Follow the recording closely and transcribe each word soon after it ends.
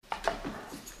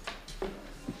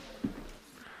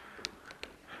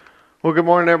Well, good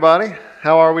morning, everybody.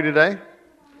 How are we today?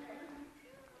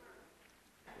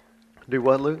 Do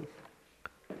what, Luke?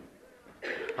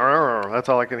 That's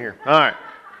all I can hear. All right.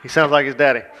 He sounds like his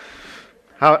daddy.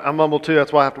 I mumble too.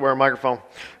 That's why I have to wear a microphone.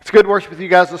 It's good to worship with you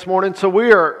guys this morning. So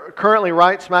we are currently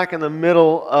right smack in the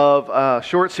middle of a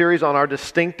short series on our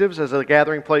distinctives as a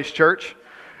Gathering Place church.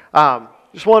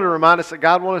 Just wanted to remind us that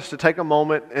God wants us to take a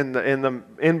moment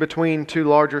in between two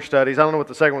larger studies. I don't know what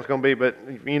the second one's going to be, but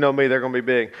you know me, they're going to be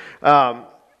big.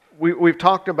 We've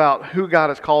talked about who God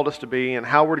has called us to be and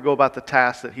how we're to go about the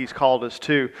task that He's called us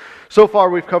to. So far,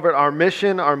 we've covered our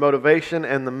mission, our motivation,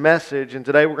 and the message, and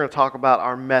today we're going to talk about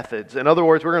our methods. In other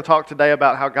words, we're going to talk today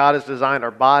about how God has designed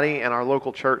our body and our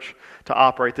local church to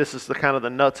operate. This is the kind of the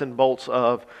nuts and bolts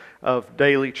of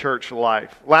daily church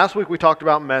life. Last week, we talked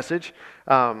about message,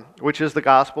 which is the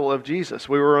gospel of Jesus.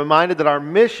 We were reminded that our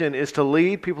mission is to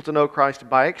lead people to know Christ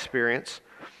by experience,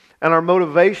 and our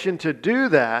motivation to do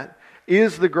that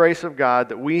is the grace of God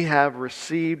that we have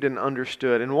received and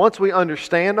understood. And once we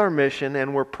understand our mission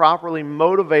and we're properly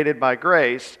motivated by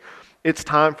grace, it's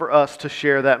time for us to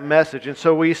share that message. And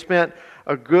so we spent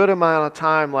a good amount of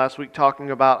time last week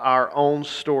talking about our own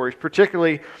stories,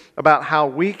 particularly about how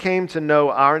we came to know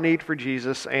our need for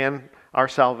Jesus and our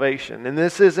salvation. And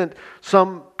this isn't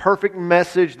some perfect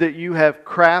message that you have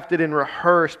crafted and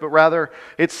rehearsed, but rather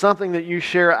it's something that you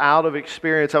share out of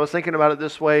experience. I was thinking about it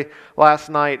this way last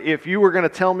night. If you were going to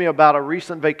tell me about a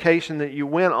recent vacation that you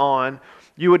went on,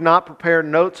 you would not prepare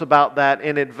notes about that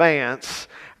in advance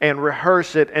and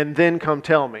rehearse it and then come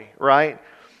tell me, right?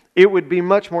 It would be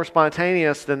much more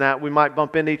spontaneous than that. We might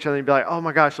bump into each other and be like, oh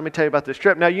my gosh, let me tell you about this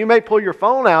trip. Now, you may pull your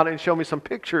phone out and show me some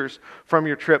pictures from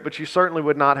your trip, but you certainly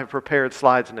would not have prepared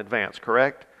slides in advance,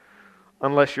 correct?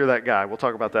 Unless you're that guy. We'll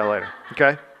talk about that later,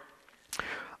 okay?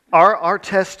 Our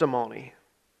testimony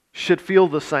should feel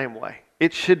the same way.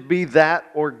 It should be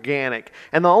that organic.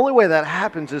 And the only way that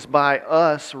happens is by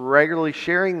us regularly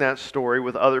sharing that story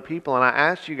with other people. And I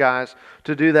asked you guys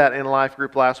to do that in life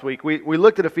group last week. We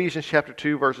looked at Ephesians chapter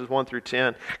 2, verses 1 through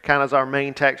 10, kind of as our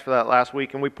main text for that last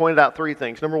week. And we pointed out three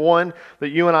things. Number one, that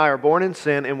you and I are born in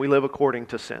sin and we live according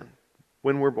to sin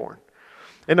when we're born.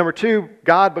 And number two,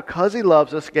 God, because He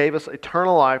loves us, gave us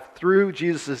eternal life through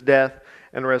Jesus' death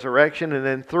and resurrection. And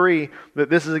then three,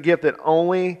 that this is a gift that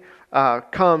only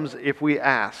comes if we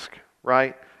ask,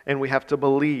 right? And we have to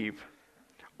believe.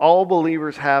 All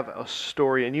believers have a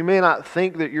story, and you may not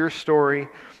think that your story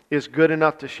is good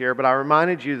enough to share, but I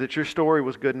reminded you that your story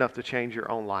was good enough to change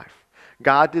your own life.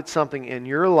 God did something in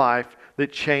your life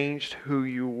that changed who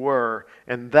you were,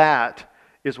 and that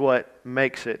is what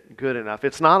makes it good enough.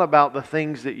 It's not about the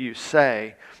things that you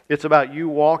say. It's about you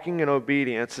walking in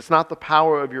obedience. It's not the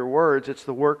power of your words. It's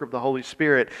the work of the Holy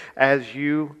Spirit as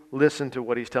you listen to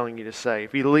what He's telling you to say.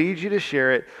 If He leads you to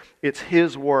share it, it's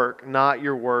His work, not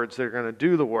your words, that are going to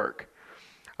do the work.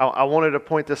 I wanted to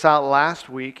point this out last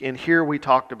week, and here we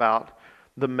talked about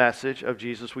the message of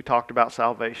Jesus. We talked about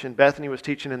salvation. Bethany was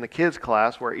teaching in the kids'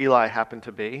 class where Eli happened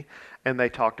to be, and they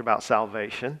talked about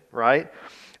salvation, right?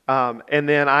 And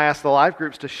then I asked the life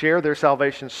groups to share their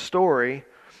salvation story,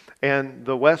 and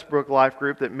the Westbrook life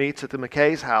group that meets at the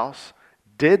McKay's house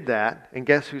did that, and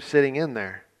guess who's sitting in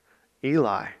there?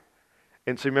 Eli.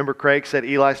 And so remember Craig said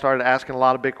Eli started asking a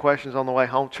lot of big questions on the way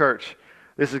home. Church,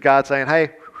 this is God saying,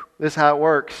 hey, this is how it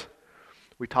works.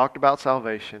 We talked about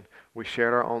salvation. We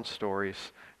shared our own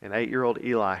stories, and 8-year-old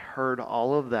Eli heard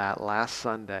all of that last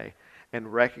Sunday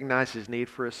and recognized his need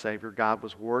for a Savior. God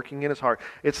was working in his heart.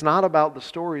 It's not about the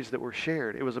stories that were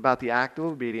shared. It was about the act of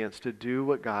obedience to do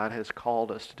what God has called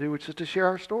us to do, which is to share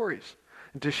our stories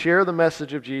and to share the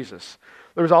message of Jesus.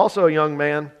 There was also a young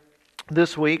man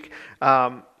this week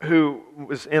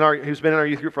who's been in our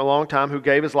youth group for a long time, who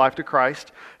gave his life to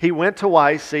Christ. He went to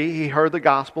YC. He heard the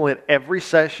gospel at every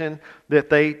session that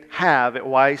they have at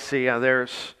YC.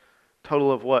 There's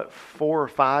total of 4 or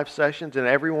 5 sessions, and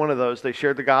every one of those they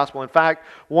shared the gospel. In fact,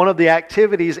 one of the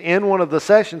activities in one of the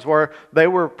sessions where they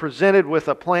were presented with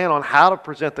a plan on how to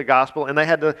present the gospel, and they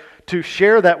had to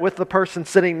share that with the person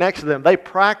sitting next to them. They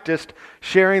practiced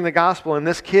sharing the gospel, and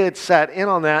this kid sat in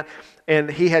on that,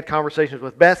 and he had conversations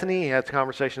with Bethany, he had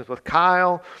conversations with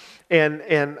Kyle,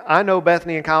 and I know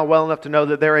Bethany and Kyle well enough to know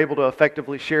that they're able to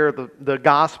effectively share the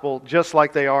gospel just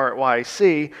like they are at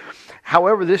YC.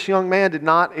 However, this young man did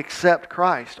not accept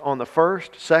Christ on the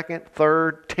first, second,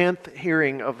 third, 10th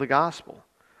hearing of the gospel.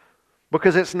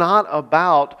 Because it's not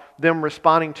about them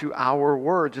responding to our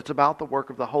words. It's about the work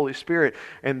of the Holy Spirit.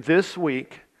 And this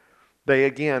week, they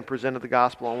again presented the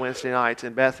gospel on Wednesday nights,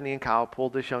 and Bethany and Kyle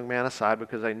pulled this young man aside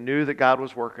because they knew that God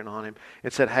was working on him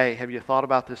and said, hey, have you thought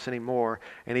about this anymore?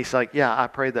 And he's like, yeah, I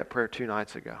prayed that prayer 2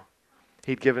 nights ago.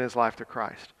 He'd given his life to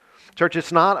Christ. Church,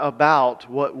 it's not about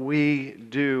what we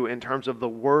do in terms of the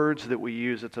words that we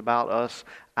use. It's about us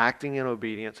acting in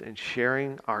obedience and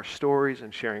sharing our stories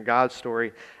and sharing God's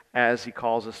story as He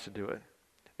calls us to do it.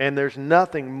 And there's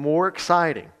nothing more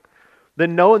exciting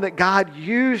than knowing that God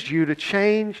used you to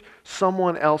change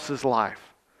someone else's life.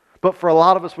 But for a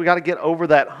lot of us, we got to get over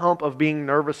that hump of being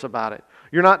nervous about it.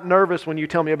 You're not nervous when you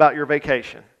tell me about your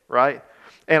vacation, right?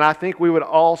 And I think we would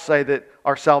all say that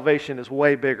our salvation is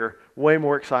way bigger, way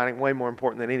more exciting, way more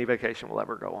important than any vacation will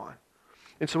ever go on.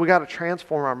 And so we got to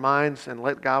transform our minds and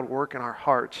let God work in our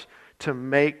hearts to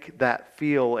make that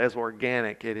feel as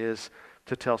organic it is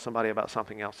to tell somebody about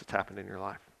something else that's happened in your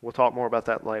life. We'll talk more about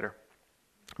that later.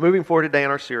 Moving forward today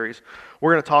in our series,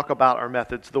 we're going to talk about our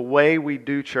methods, the way we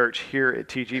do church here at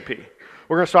TGP.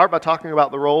 We're going to start by talking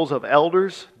about the roles of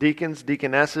elders, deacons,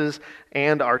 deaconesses,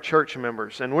 and our church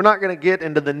members. And we're not going to get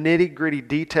into the nitty-gritty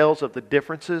details of the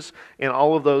differences in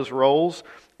all of those roles.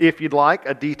 If you'd like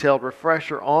a detailed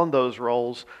refresher on those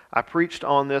roles, I preached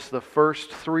on this the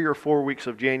first 3 or 4 weeks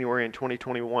of January in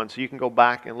 2021. So you can go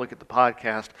back and look at the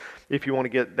podcast if you want to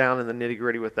get down in the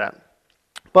nitty-gritty with that.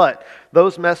 But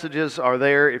those messages are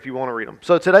there if you want to read them.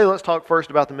 So today let's talk first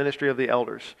about the ministry of the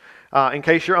elders. In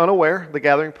case you're unaware, the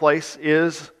Gathering Place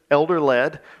is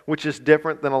elder-led, which is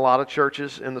different than a lot of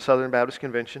churches in the Southern Baptist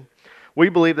Convention. We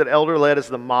believe that elder-led is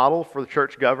the model for the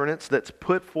church governance that's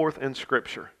put forth in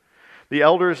Scripture. The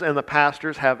elders and the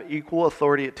pastors have equal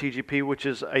authority at TGP, which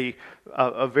is a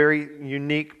very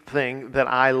unique thing that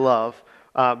I love.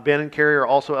 Ben and Carrie are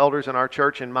also elders in our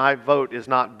church, and my vote is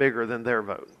not bigger than their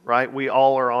vote, right? We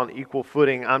all are on equal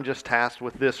footing. I'm just tasked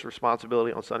with this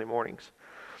responsibility on Sunday mornings.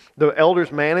 The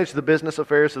elders manage the business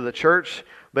affairs of the church.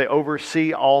 They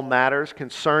oversee all matters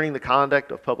concerning the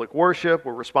conduct of public worship.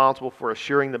 We're responsible for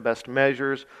assuring the best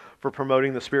measures, for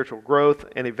promoting the spiritual growth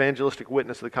and evangelistic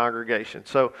witness of the congregation.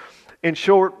 So, in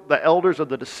short, the elders are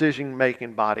the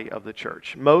decision-making body of the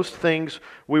church. Most things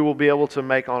we will be able to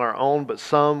make on our own, but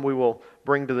some we will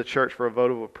bring to the church for a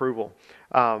vote of approval.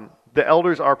 The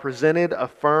elders are presented,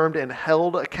 affirmed, and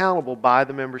held accountable by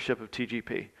the membership of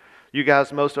TGP. You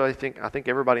guys, I think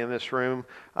everybody in this room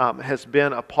has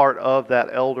been a part of that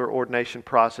elder ordination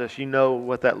process. You know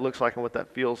what that looks like and what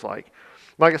that feels like.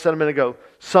 Like I said a minute ago,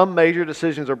 some major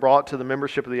decisions are brought to the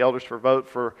membership of the elders for vote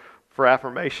for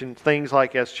affirmation, things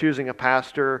like as choosing a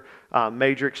pastor,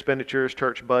 major expenditures,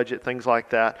 church budget, things like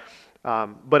that.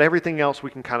 But everything else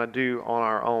we can kind of do on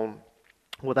our own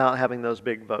without having those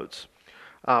big votes.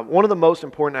 One of the most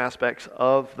important aspects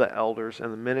of the elders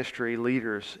and the ministry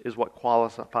leaders is what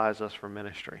qualifies us for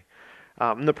ministry.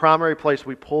 And the primary place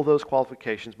we pull those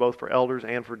qualifications, both for elders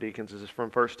and for deacons, is from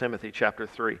 1 Timothy chapter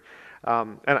 3.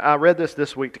 And I read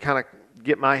this week to kind of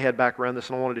get my head back around this,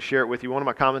 and I wanted to share it with you. One of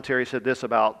my commentaries said this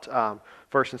about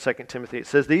 1 and 2 Timothy. It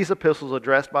says, "These epistles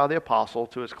addressed by the apostle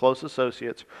to his close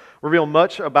associates reveal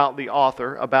much about the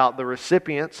author, about the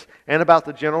recipients, and about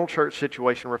the general church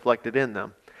situation reflected in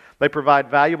them. They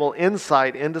provide valuable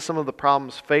insight into some of the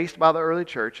problems faced by the early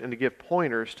church and to give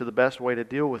pointers to the best way to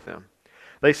deal with them.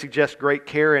 They suggest great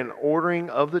care in ordering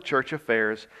of the church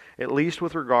affairs, at least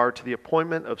with regard to the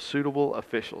appointment of suitable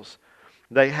officials.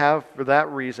 They have, for that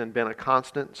reason, been a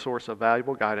constant source of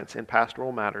valuable guidance in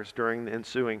pastoral matters during the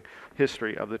ensuing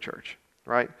history of the church."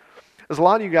 Right? As a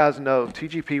lot of you guys know,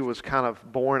 TGP was kind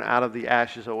of born out of the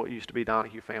ashes of what used to be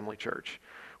Donahue Family Church.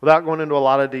 Without going into a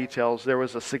lot of details, there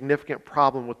was a significant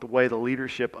problem with the way the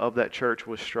leadership of that church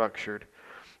was structured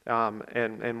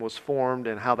and was formed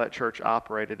and how that church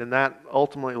operated. And that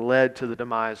ultimately led to the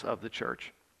demise of the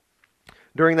church.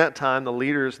 During that time, the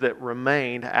leaders that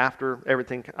remained after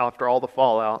all the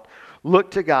fallout,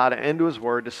 looked to God and to His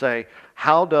Word to say,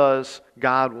 how does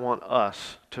God want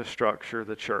us to structure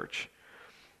the church?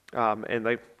 And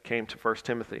they came to 1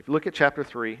 Timothy. If you look at chapter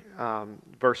 3,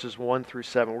 verses 1 through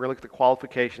 7, we're going to look at the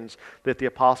qualifications that the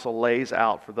apostle lays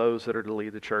out for those that are to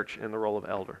lead the church in the role of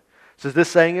elder. It says, "This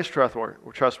saying is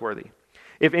trustworthy.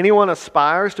 If anyone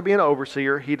aspires to be an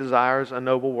overseer, he desires a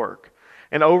noble work.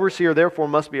 An overseer, therefore,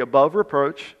 must be above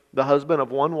reproach, the husband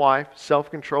of one wife,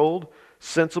 self-controlled,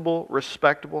 sensible,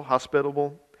 respectable,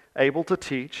 hospitable, able to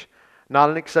teach, not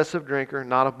an excessive drinker,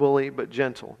 not a bully, but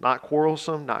gentle, not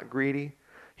quarrelsome, not greedy.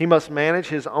 He must manage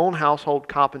his own household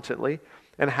competently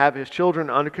and have his children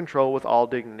under control with all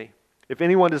dignity. If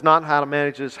anyone does not know how to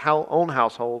manage his own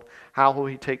household, how will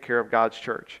he take care of God's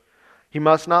church? He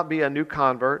must not be a new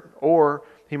convert, or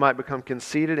he might become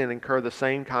conceited and incur the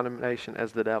same condemnation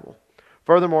as the devil.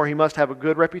 Furthermore, he must have a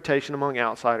good reputation among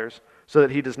outsiders, so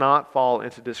that he does not fall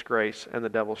into disgrace and the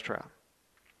devil's trap."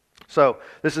 So,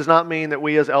 this does not mean that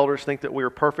we as elders think that we are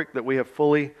perfect, that we have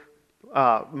fully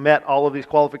met all of these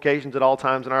qualifications at all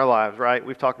times in our lives, right?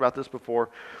 We've talked about this before.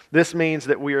 This means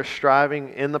that we are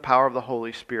striving in the power of the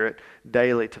Holy Spirit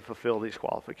daily to fulfill these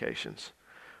qualifications.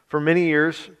 For many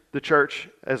years, the church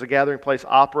as a gathering place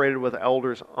operated with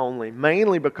elders only,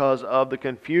 mainly because of the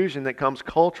confusion that comes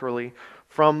culturally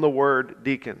from the word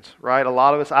deacons, right? A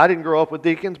lot of us, I didn't grow up with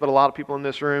deacons, but a lot of people in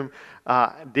this room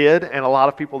did, and a lot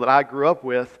of people that I grew up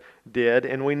with did,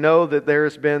 and we know that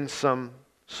there's been some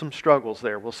struggles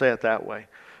there, we'll say it that way.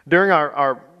 During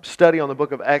our study on the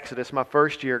book of Exodus, my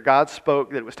first year, God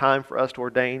spoke that it was time for us to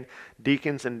ordain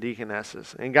deacons and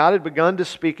deaconesses. And God had begun to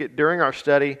speak it during our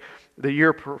study the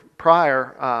year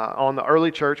prior on the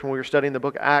early church when we were studying the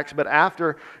book of Acts. But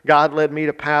after God led me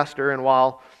to pastor, and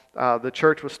while the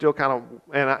church was still kind of,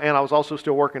 and I was also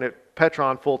still working at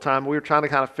Petron full time, we were trying to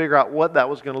kind of figure out what that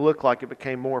was going to look like. It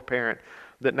became more apparent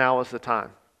that now was the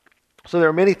time. So there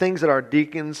are many things that our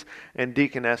deacons and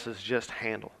deaconesses just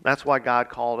handle. That's why God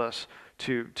called us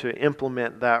to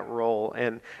implement that role.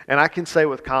 And I can say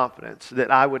with confidence that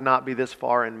I would not be this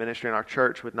far in ministry, and our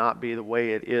church would not be the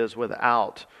way it is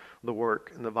without the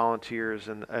work and the volunteers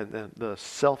and the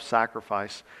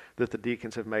self-sacrifice that the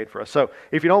deacons have made for us. So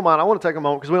if you don't mind, I want to take a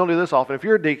moment, because we don't do this often. If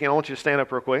you're a deacon, I want you to stand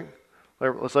up real quick.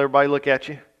 Let's let everybody look at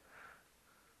you.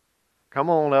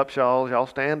 Come on up, y'all. Y'all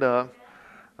stand up.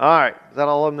 All right. Is that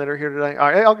all of them that are here today? All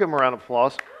right. Hey, I'll give them a round of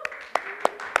applause.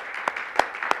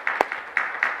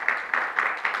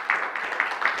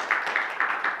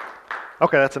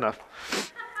 Okay, that's enough.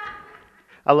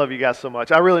 I love you guys so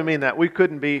much. I really mean that. We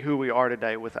couldn't be who we are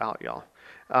today without y'all.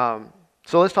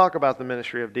 So let's talk about the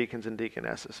ministry of deacons and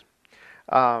deaconesses.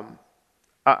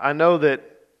 I know that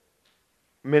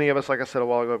many of us, like I said a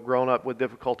while ago, have grown up with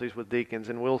difficulties with deacons,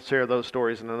 and we'll share those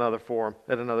stories in another forum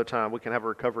at another time. We can have a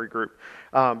recovery group.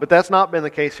 But that's not been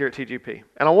the case here at TGP.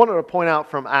 And I wanted to point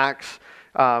out from Acts,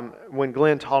 when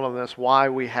Glenn taught on this, why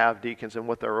we have deacons and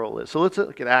what their role is. So let's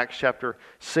look at Acts chapter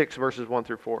 6, verses 1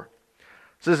 through 4.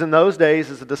 It says, "In those days,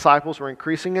 as the disciples were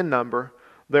increasing in number,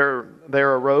 there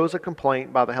arose a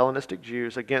complaint by the Hellenistic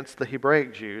Jews against the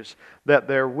Hebraic Jews that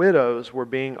their widows were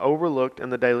being overlooked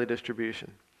in the daily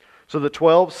distribution. So the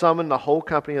 12 summoned the whole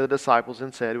company of the disciples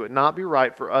and said, 'It would not be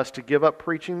right for us to give up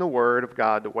preaching the word of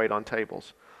God to wait on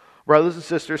tables. Brothers and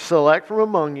sisters, select from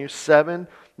among you 7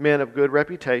 men of good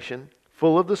reputation,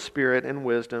 full of the Spirit and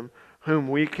wisdom, whom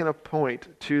we can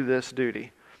appoint to this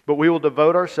duty. But we will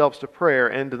devote ourselves to prayer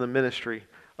and to the ministry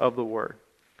of the word.'"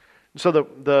 So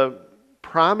the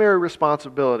primary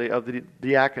responsibility of the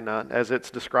diaconate, as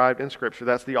it's described in Scripture,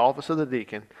 that's the office of the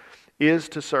deacon, is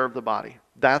to serve the body.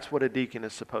 That's what a deacon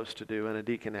is supposed to do, and a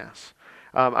deaconess.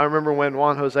 I remember when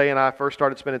Juan Jose and I first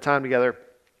started spending time together,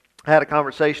 I had a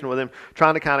conversation with him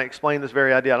trying to kind of explain this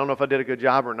very idea. I don't know if I did a good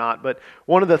job or not, but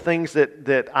one of the things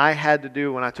that I had to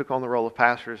do when I took on the role of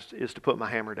pastor is to put my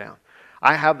hammer down.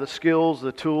 I have the skills,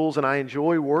 the tools, and I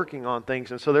enjoy working on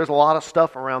things. And so there's a lot of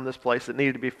stuff around this place that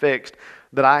needed to be fixed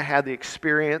that I had the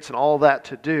experience and all that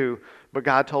to do, but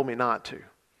God told me not to.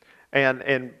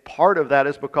 And part of that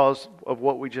is because of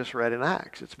what we just read in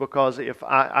Acts. It's because if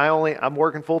I'm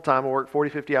working full time, I work 40,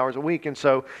 50 hours a week. And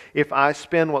so if I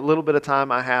spend what little bit of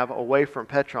time I have away from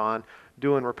Petron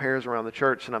doing repairs around the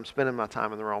church, and I'm spending my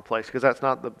time in the wrong place, because that's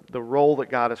not the role that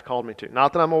God has called me to.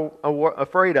 Not that I'm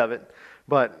afraid of it,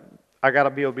 but I got to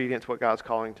be obedient to what God's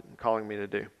calling me to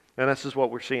do. And this is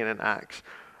what we're seeing in Acts.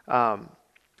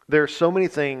 There are so many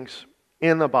things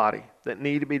in the body that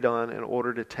need to be done in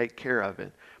order to take care of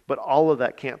it. But all of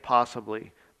that can't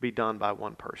possibly be done by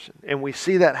one person. And we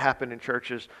see that happen in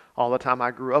churches all the time.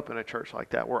 I grew up in a church like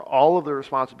that, where all of the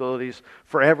responsibilities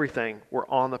for everything were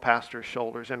on the pastor's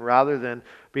shoulders. And rather than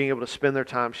being able to spend their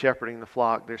time shepherding the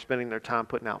flock, they're spending their time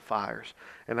putting out fires.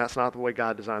 And that's not the way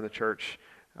God designed the church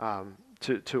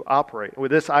to operate. Well,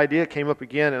 this idea came up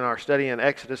again in our study in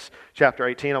Exodus chapter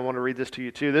 18. I want to read this to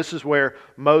you too. This is where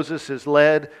Moses has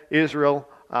led Israel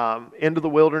into the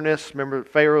wilderness. Remember,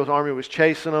 Pharaoh's army was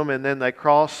chasing them, and then they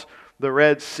cross the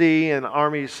Red Sea, and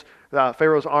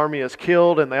Pharaoh's army is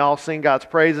killed, and they all sing God's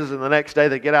praises, and the next day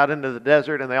they get out into the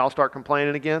desert, and they all start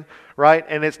complaining again, right?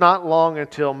 And it's not long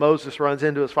until Moses runs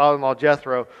into his father-in-law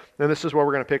Jethro, and this is where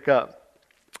we're going to pick up.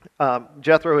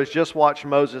 Jethro has just watched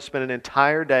Moses spend an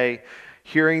entire day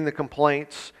hearing the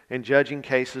complaints and judging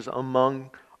cases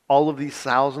among all of these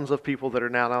thousands of people that are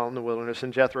now out in the wilderness.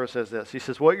 And Jethro says this. He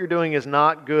says, "What you're doing is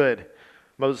not good,"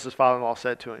 Moses' father-in-law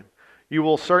said to him. "You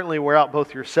will certainly wear out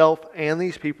both yourself and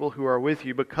these people who are with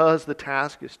you, because the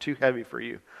task is too heavy for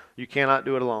you. You cannot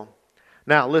do it alone.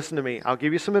 Now listen to me. I'll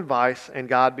give you some advice, and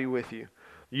God be with you.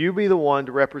 You be the one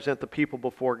to represent the people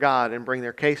before God and bring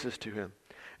their cases to him.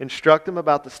 Instruct them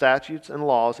about the statutes and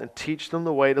laws and teach them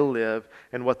the way to live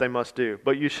and what they must do.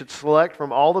 But you should select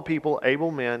from all the people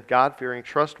able men, God-fearing,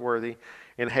 trustworthy,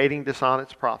 and hating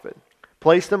dishonest profit.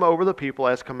 Place them over the people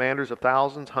as commanders of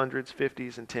thousands, hundreds,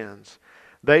 fifties, and tens.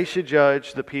 They should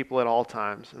judge the people at all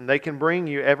times, and they can bring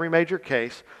you every major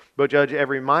case, but judge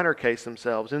every minor case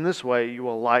themselves. In this way you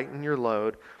will lighten your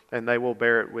load, and they will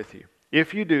bear it with you.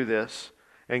 If you do this,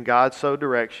 and God so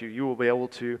directs you, you will be able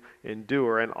to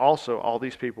endure, and also all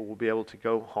these people will be able to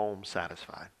go home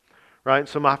satisfied. Right?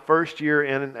 So my first year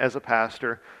in as a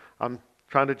pastor, I'm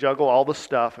trying to juggle all the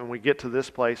stuff, and we get to this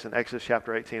place in Exodus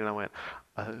chapter 18, and I went,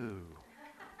 oh,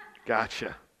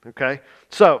 gotcha. Okay?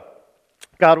 So,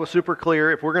 God was super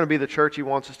clear. If we're going to be the church He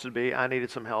wants us to be, I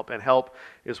needed some help, and help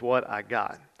is what I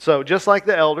got. So just like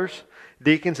the elders,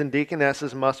 deacons and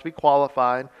deaconesses must be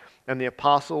qualified, and the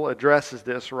apostle addresses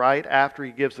this right after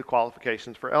he gives the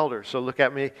qualifications for elders. So look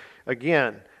at me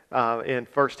again in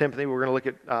 1 Timothy. We're going to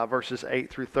look at verses 8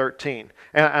 through 13.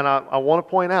 And I want to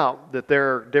point out that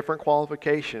there are different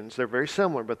qualifications. They're very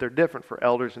similar, but they're different for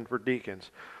elders and for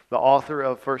deacons. The author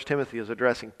of 1 Timothy is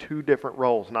addressing two different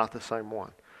roles, not the same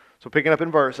one. So picking up in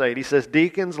verse 8, he says,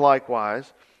 deacons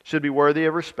likewise should be worthy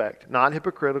of respect, not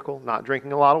hypocritical, not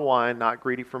drinking a lot of wine, not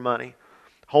greedy for money,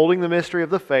 holding the mystery of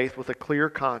the faith with a clear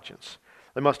conscience.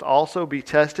 They must also be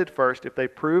tested first. If they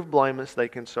prove blameless, they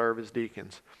can serve as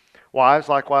deacons. Wives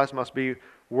likewise must be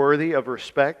worthy of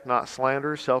respect, not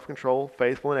slanderers, self-control,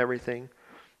 faithful in everything.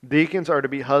 Deacons are to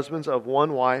be husbands of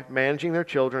one wife, managing their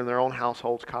children and their own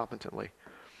households competently.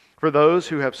 For those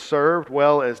who have served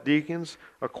well as deacons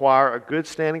acquire a good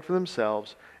standing for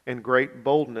themselves and great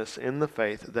boldness in the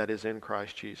faith that is in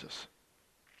Christ Jesus.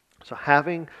 So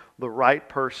having the right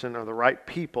person or the right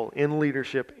people in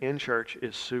leadership in church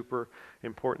is super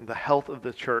important. The health of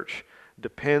the church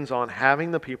depends on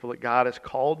having the people that God has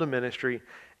called to ministry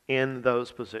in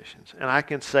those positions. And I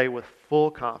can say with full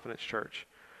confidence, church,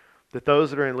 that those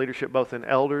that are in leadership, both in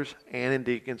elders and in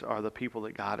deacons, are the people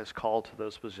that God has called to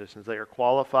those positions. They are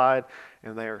qualified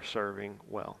and they are serving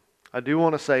well. I do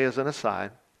want to say as an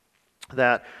aside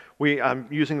that I'm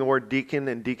using the word deacon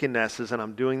and deaconesses, and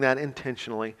I'm doing that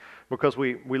intentionally because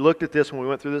we looked at this when we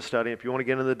went through this study. If you want to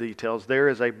get into the details, there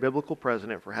is a biblical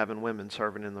precedent for having women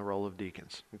serving in the role of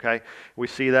deacons. Okay, we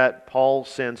see that Paul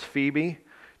sends Phoebe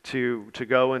to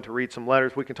go and to read some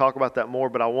letters. We can talk about that more,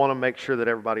 but I want to make sure that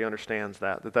everybody understands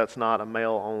that that's not a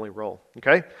male-only role.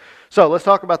 Okay? So let's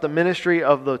talk about the ministry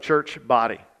of the church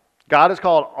body. God has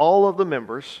called all of the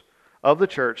members of the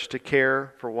church to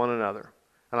care for one another.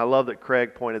 And I love that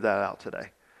Craig pointed that out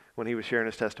today when he was sharing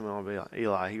his testimony with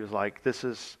Eli. He was like, this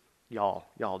is y'all.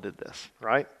 Y'all did this,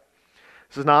 right?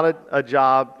 This is not a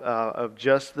job of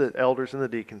just the elders and the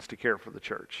deacons to care for the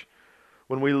church.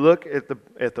 When we look at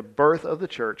the birth of the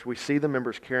church, we see the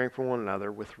members caring for one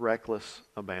another with reckless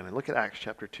abandon. Look at Acts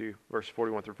chapter 2, verse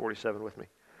 41 through 47 with me.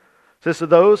 It says, so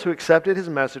those who accepted his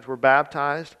message were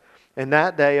baptized, and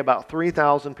that day about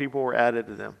 3,000 people were added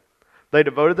to them. They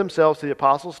devoted themselves to the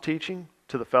apostles' teaching,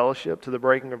 to the fellowship, to the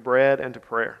breaking of bread, and to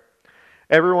prayer.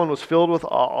 Everyone was filled with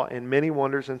awe, and many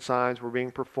wonders and signs were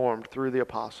being performed through the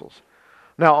apostles.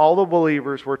 Now all the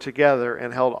believers were together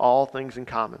and held all things in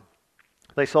common.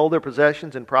 They sold their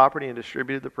possessions and property and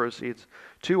distributed the proceeds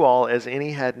to all as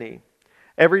any had need.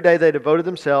 Every day they devoted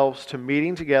themselves to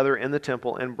meeting together in the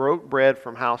temple and broke bread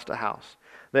from house to house.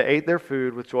 They ate their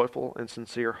food with joyful and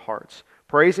sincere hearts,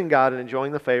 praising God and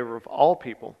enjoying the favor of all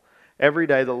people. Every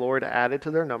day the Lord added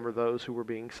to their number those who were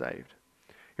being saved.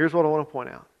 Here's what I want to point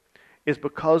out. It's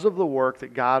because of the work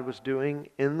that God was doing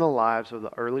in the lives of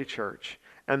the early church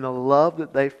and the love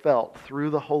that they felt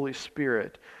through the Holy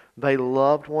Spirit, they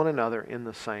loved one another in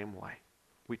the same way.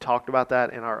 We talked about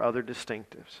that in our other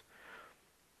distinctives.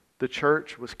 The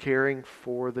church was caring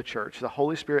for the church. The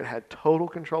Holy Spirit had total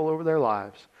control over their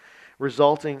lives,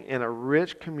 resulting in a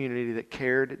rich community that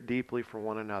cared deeply for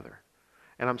one another.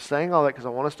 And I'm saying all that because I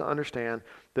want us to understand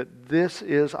that this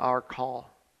is our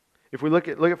call. If we look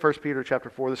at 1 Peter chapter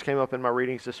 4, this came up in my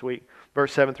readings this week,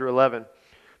 verse 7 through 11.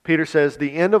 Peter says,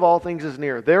 the end of all things is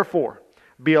near. Therefore,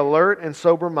 be alert and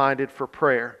sober-minded for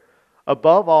prayer.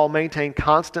 Above all, maintain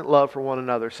constant love for one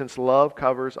another, since love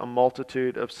covers a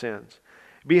multitude of sins.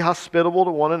 Be hospitable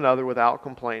to one another without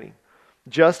complaining.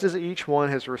 Just as each one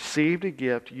has received a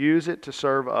gift, use it to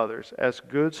serve others as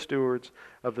good stewards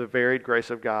of the varied grace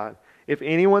of God. If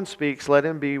anyone speaks, let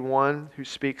him be one who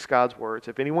speaks God's words.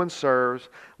 If anyone serves,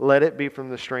 let it be from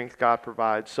the strength God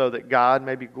provides, so that God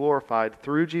may be glorified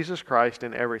through Jesus Christ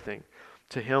in everything.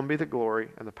 To him be the glory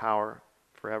and the power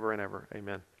forever and ever.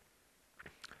 Amen.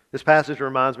 This passage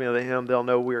reminds me of the hymn, They'll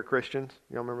Know We Are Christians.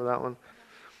 Y'all remember that one?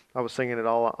 I was singing it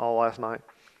all last night.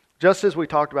 Just as we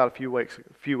talked about a few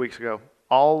weeks ago,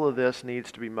 all of this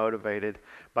needs to be motivated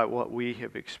by what we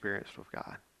have experienced with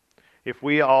God. If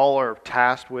we all are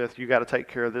tasked with, you got to take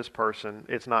care of this person,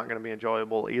 it's not going to be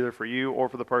enjoyable either for you or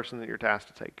for the person that you're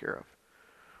tasked to take care of.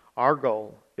 Our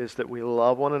goal is that we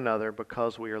love one another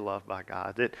because we are loved by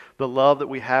God. That the love that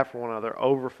we have for one another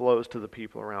overflows to the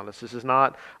people around us. This is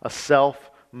not a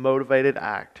self-motivated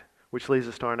act, which leads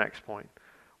us to our next point.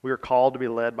 We are called to be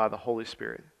led by the Holy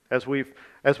Spirit. As we've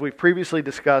previously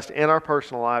discussed in our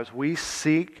personal lives, we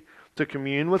seek to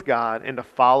commune with God and to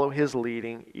follow His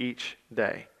leading each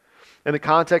day. In the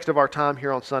context of our time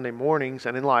here on Sunday mornings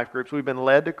and in life groups, we've been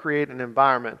led to create an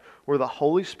environment where the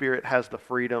Holy Spirit has the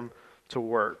freedom to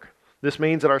work. This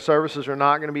means that our services are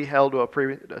not going to be held to a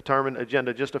predetermined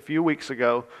agenda. Just a few weeks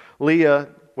ago, Leah,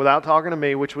 without talking to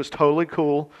me, which was totally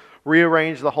cool,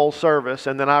 rearranged the whole service,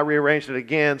 and then I rearranged it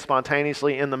again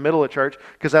spontaneously in the middle of church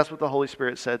because that's what the Holy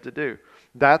Spirit said to do.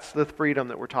 That's the freedom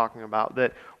that we're talking about,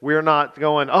 that we're not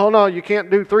going, oh no, you can't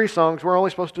do 3 songs, we're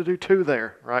only supposed to do 2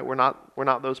 there, right? We're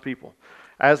not those people.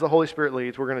 As the Holy Spirit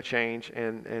leads, we're going to change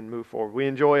and move forward. We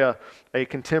enjoy a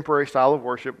contemporary style of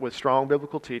worship with strong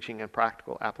biblical teaching and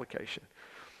practical application.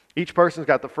 Each person's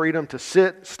got the freedom to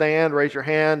sit, stand, raise your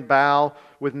hand, bow,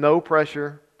 with no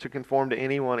pressure to conform to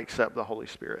anyone except the Holy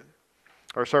Spirit.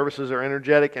 Our services are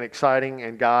energetic and exciting,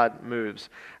 and God moves.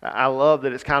 I love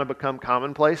that it's kind of become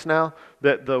commonplace now,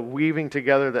 that the weaving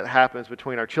together that happens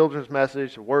between our children's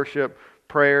message, worship,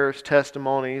 prayers,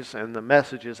 testimonies, and the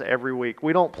messages every week.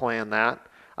 We don't plan that.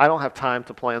 I don't have time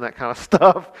to plan that kind of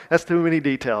stuff. That's too many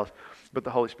details. But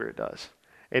the Holy Spirit does.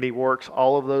 And He works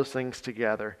all of those things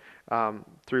together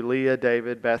through Leah,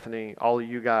 David, Bethany, all of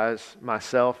you guys,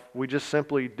 myself. We just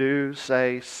simply do,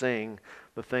 say, sing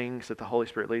the things that the Holy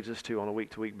Spirit leads us to on a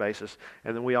week-to-week basis.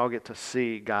 And then we all get to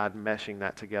see God meshing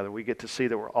that together. We get to see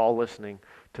that we're all listening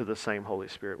to the same Holy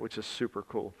Spirit, which is super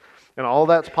cool. And all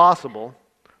that's possible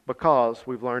because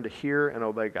we've learned to hear and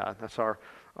obey God. That's our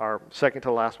second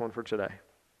to last one for today.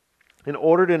 In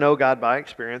order to know God by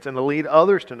experience and to lead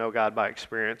others to know God by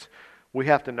experience, we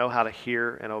have to know how to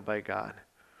hear and obey God.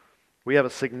 We have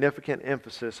a significant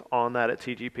emphasis on that at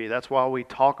TGP. That's why we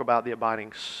talk about the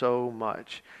abiding so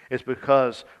much. It's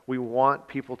because we want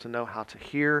people to know how to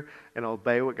hear and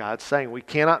obey what God's saying. We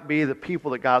cannot be the people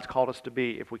that God's called us to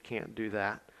be if we can't do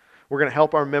that. We're going to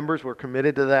help our members. We're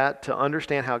committed to that, to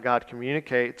understand how God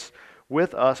communicates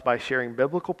with us by sharing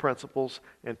biblical principles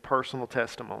and personal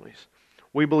testimonies.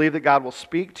 We believe that God will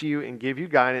speak to you and give you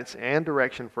guidance and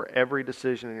direction for every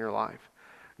decision in your life.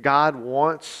 God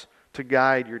wants to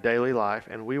guide your daily life,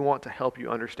 and we want to help you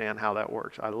understand how that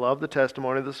works. I love the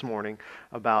testimony this morning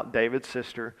about David's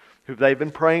sister, who they've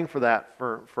been praying for that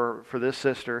for this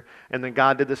sister, and then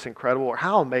God did this incredible work.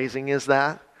 How amazing is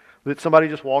that? That somebody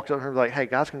just walks up to her and is like, hey,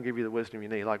 God's going to give you the wisdom you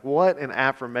need. Like, what an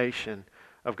affirmation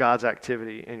of God's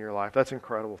activity in your life. That's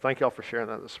incredible. Thank y'all for sharing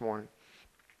that this morning.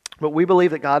 But we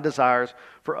believe that God desires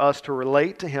for us to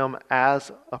relate to Him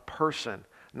as a person,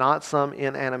 not some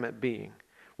inanimate being.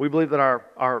 We believe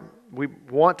that we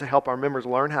want to help our members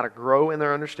learn how to grow in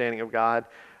their understanding of God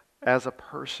as a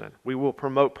person. We will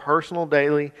promote personal,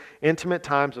 daily, intimate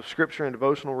times of Scripture and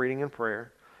devotional reading and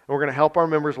prayer. And we're going to help our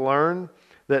members learn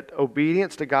that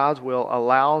obedience to God's will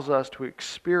allows us to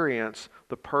experience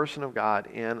the person of God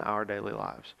in our daily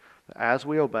lives. As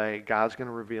we obey, God's going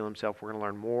to reveal Himself. We're going to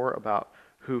learn more about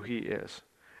who He is.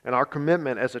 And our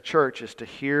commitment as a church is to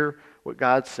hear what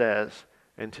God says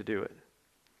and to do it.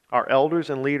 Our elders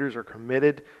and leaders are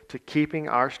committed to keeping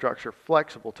our structure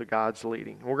flexible to God's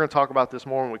leading. We're going to talk about this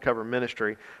more when we cover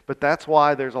ministry, but that's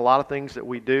why there's a lot of things that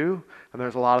we do and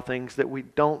there's a lot of things that we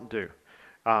don't do.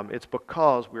 It's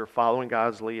because we're following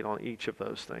God's lead on each of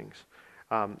those things.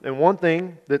 And one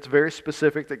thing that's very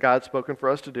specific that God's spoken for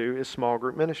us to do is small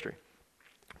group ministry.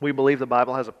 We believe the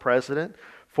Bible has a precedent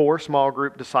for small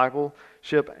group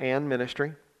discipleship and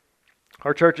ministry.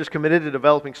 Our church is committed to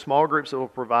developing small groups that will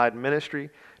provide ministry,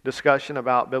 discussion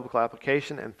about biblical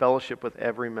application, and fellowship with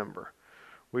every member.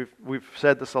 We've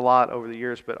said this a lot over the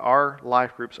years, but our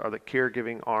life groups are the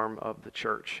caregiving arm of the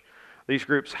church. These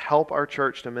groups help our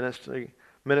church to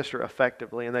minister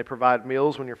effectively, and they provide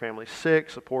meals when your family's sick,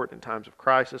 support in times of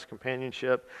crisis,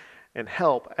 companionship, and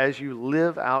help as you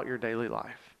live out your daily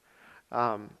life.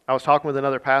 I was talking with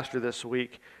another pastor this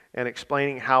week and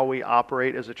explaining how we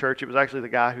operate as a church. It was actually the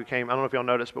guy who came, I don't know if y'all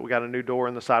noticed, but we got a new door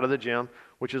in the side of the gym,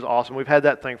 which is awesome. We've had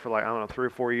that thing for 3 or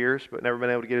 4 years, but never been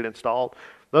able to get it installed.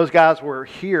 Those guys were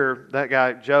here, that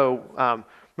guy, Joe,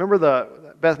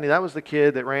 Remember Bethany, that was the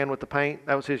kid that ran with the paint?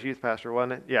 That was his youth pastor,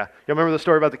 wasn't it? Yeah. You remember the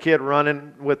story about the kid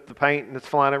running with the paint and it's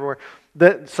flying everywhere?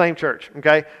 The same church,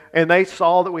 okay? And they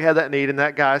saw that we had that need, and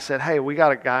that guy said, hey, we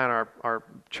got a guy in our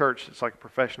church that's like a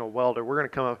professional welder. We're going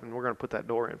to come up and we're going to put that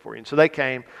door in for you. And so they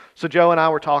came. So Joe and I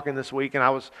were talking this week,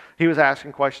 and he was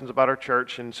asking questions about our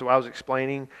church, and so I was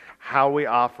explaining how we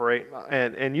operate.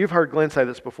 And you've heard Glenn say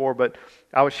this before, but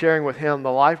I was sharing with him,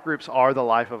 the life groups are the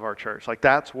life of our church. Like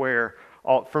that's where,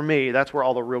 for me, that's where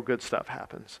all the real good stuff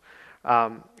happens.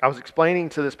 I was explaining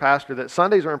to this pastor that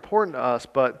Sundays are important to us,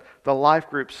 but the life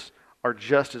groups are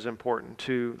just as important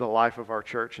to the life of our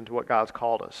church and to what God's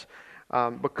called us.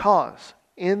 Because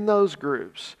in those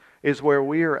groups is where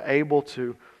we are able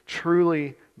to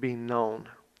truly be known,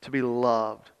 to be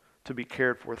loved, to be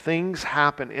cared for. Things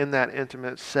happen in that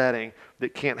intimate setting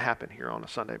that can't happen here on a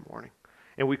Sunday morning.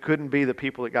 And we couldn't be the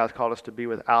people that God's called us to be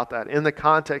without that. In the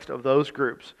context of those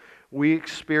groups, we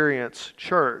experience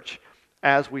church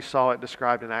as we saw it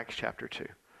described in Acts chapter 2.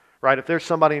 Right? If there's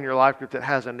somebody in your life group that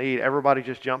has a need, everybody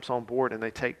just jumps on board and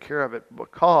they take care of it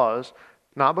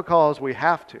not because we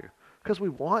have to, because we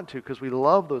want to, because we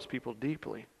love those people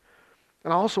deeply.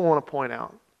 And I also want to point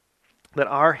out that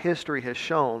our history has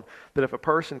shown that if a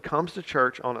person comes to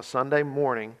church on a Sunday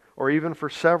morning, or even for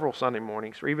several Sunday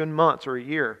mornings, or even months or a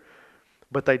year,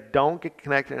 but they don't get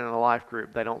connected in a life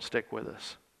group, they don't stick with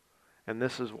us. And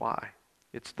this is why.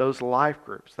 It's those life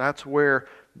groups. That's where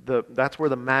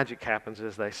the magic happens,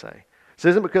 as they say. This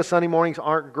isn't because Sunday mornings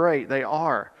aren't great. They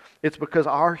are. It's because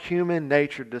our human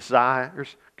nature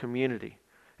desires community.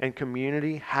 And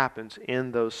community happens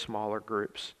in those smaller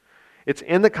groups. It's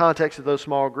in the context of those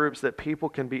small groups that people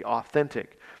can be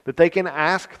authentic, that they can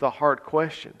ask the hard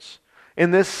questions. In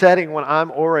this setting, when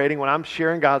I'm orating, when I'm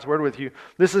sharing God's Word with you,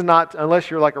 this is not, unless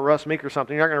you're like a Russ Meek or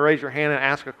something, you're not going to raise your hand and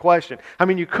ask a question. I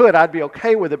mean, you could, I'd be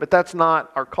okay with it, but that's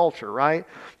not our culture, right?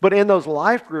 But in those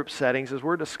life group settings, as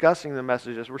we're discussing the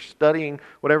messages, we're studying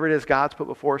whatever it is God's put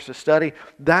before us to study,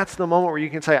 that's the moment where you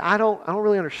can say, I don't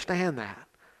really understand that.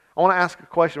 I want to ask a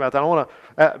question about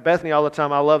that. Bethany all the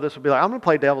time, I love this, would be like, I'm going to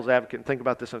play devil's advocate and think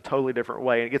about this in a totally different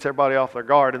way. And it gets everybody off their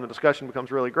guard and the discussion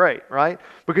becomes really great, right?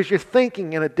 Because you're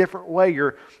thinking in a different way.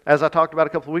 As I talked about a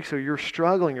couple of weeks ago, you're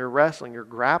struggling, you're wrestling, you're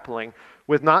grappling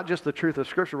with not just the truth of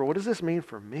Scripture, but what does this mean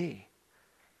for me,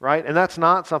 right? And that's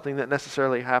not something that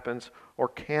necessarily happens or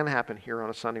can happen here on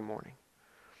a Sunday morning.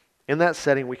 In that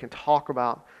setting, we can talk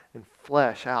about and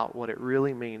flesh out what it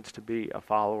really means to be a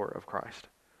follower of Christ.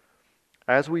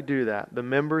 As we do that, the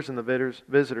members and the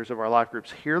visitors of our life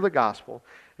groups hear the gospel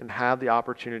and have the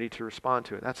opportunity to respond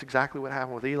to it. That's exactly what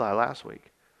happened with Eli last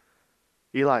week.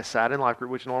 Eli sat in life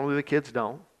group, which normally the kids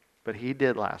don't, but he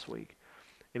did last week.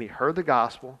 And he heard the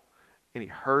gospel, and he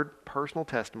heard personal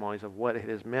testimonies of what it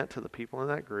has meant to the people in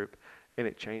that group, and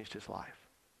it changed his life.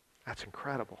 That's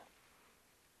incredible.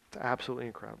 It's absolutely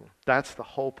incredible. That's the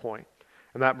whole point.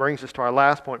 And that brings us to our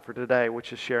last point for today,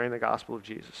 which is sharing the gospel of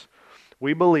Jesus.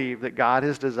 We believe that God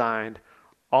has designed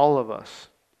all of us.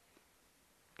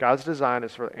 God's design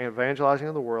is for evangelizing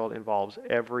of the world involves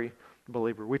every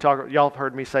believer. Y'all have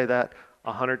heard me say that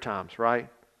 100 times, right?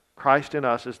 Christ in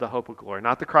us is the hope of glory.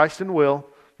 Not the Christ in Will,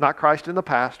 not Christ in the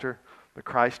pastor, but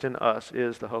Christ in us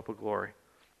is the hope of glory.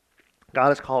 God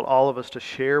has called all of us to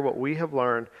share what we have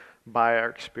learned by our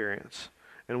experience.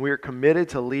 And we are committed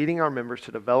to leading our members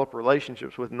to develop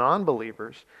relationships with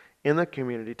non-believers in the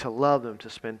community, to love them, to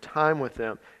spend time with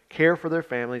them, care for their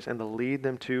families, and to lead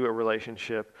them to a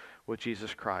relationship with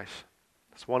Jesus Christ.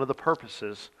 That's one of the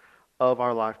purposes of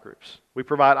our life groups. We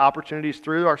provide opportunities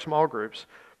through our small groups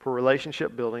for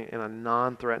relationship building in a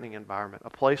non-threatening environment,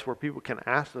 a place where people can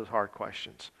ask those hard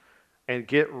questions and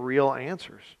get real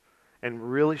answers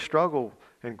and really struggle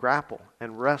and grapple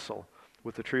and wrestle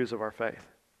with the truths of our faith.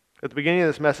 At the beginning of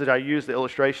this message, I used the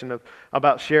illustration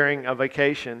about sharing a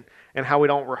vacation and how we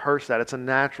don't rehearse that. It's a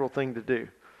natural thing to do.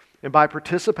 And by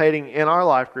participating in our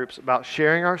life groups, about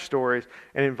sharing our stories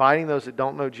and inviting those that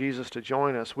don't know Jesus to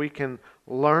join us, we can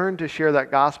learn to share that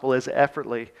gospel as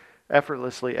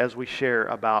effortlessly as we share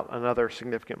about another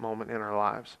significant moment in our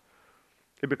lives.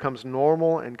 It becomes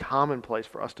normal and commonplace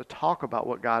for us to talk about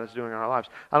what God is doing in our lives.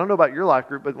 I don't know about your life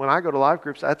group, but when I go to life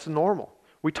groups, that's normal.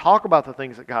 We talk about the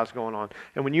things that God's going on.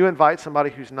 And when you invite somebody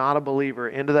who's not a believer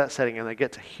into that setting and they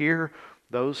get to hear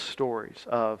those stories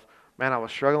of, man, I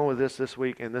was struggling with this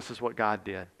week and this is what God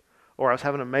did. Or I was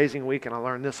having an amazing week and I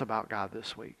learned this about God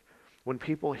this week. When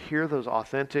people hear those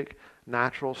authentic,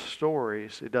 natural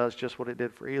stories, it does just what it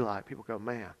did for Eli. People go,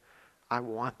 man, I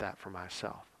want that for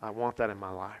myself. I want that in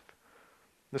my life.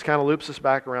 This kind of loops us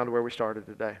back around to where we started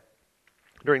today.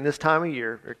 During this time of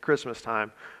year, at Christmas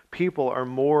time, people are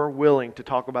more willing to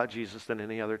talk about Jesus than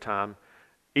any other time,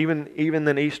 even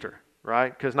than Easter,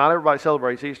 right? Because not everybody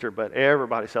celebrates Easter, but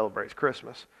everybody celebrates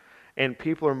Christmas. And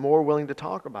people are more willing to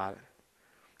talk about it.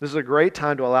 This is a great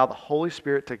time to allow the Holy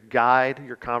Spirit to guide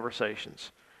your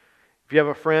conversations. If you have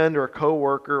a friend or a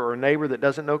coworker or a neighbor that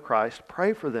doesn't know Christ,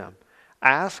 pray for them.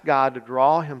 Ask God to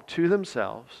draw him to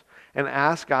themselves, and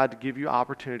ask God to give you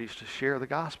opportunities to share the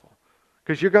gospel.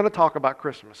 Because you're going to talk about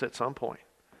Christmas at some point.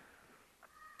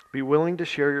 Be willing to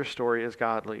share your story as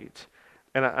God leads.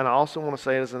 And I also want to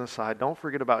say as an aside, don't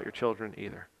forget about your children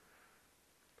either.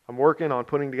 I'm working on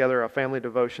putting together a family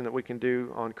devotion that we can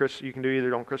do on Christmas. You can do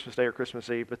either on Christmas Day or Christmas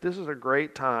Eve. But this is a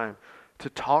great time to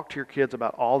talk to your kids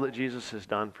about all that Jesus has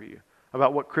done for you,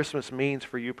 about what Christmas means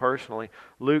for you personally.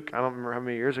 Luke, I don't remember how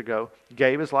many years ago,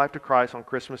 gave his life to Christ on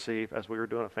Christmas Eve as we were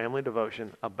doing a family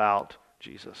devotion about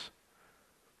Jesus.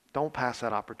 Don't pass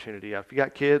that opportunity up. If you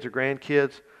got kids or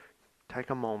grandkids, take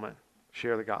a moment,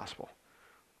 share the gospel.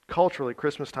 Culturally,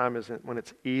 Christmas time isn't when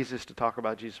it's easiest to talk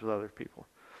about Jesus with other people.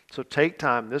 So take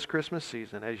time this Christmas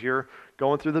season as you're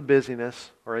going through the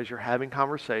busyness or as you're having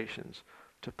conversations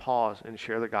to pause and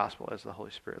share the gospel as the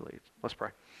Holy Spirit leads. Let's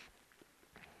pray.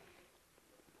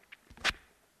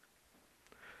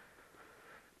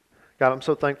 God, I'm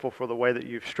so thankful for the way that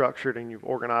you've structured and you've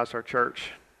organized our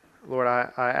church. Lord,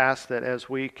 I ask that as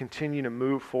we continue to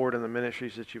move forward in the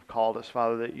ministries that you've called us,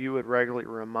 Father, that you would regularly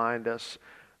remind us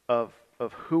of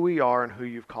who we are and who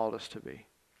you've called us to be.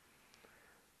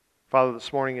 Father,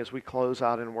 this morning as we close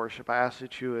out in worship, I ask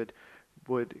that you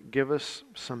would give us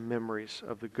some memories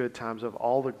of the good times, of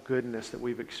all the goodness that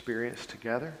we've experienced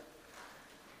together.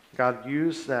 God,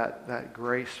 use that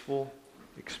graceful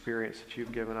experience that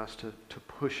you've given us to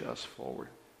push us forward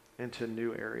into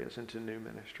new areas, into new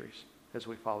ministries as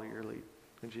we follow your lead.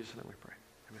 In Jesus' name we pray.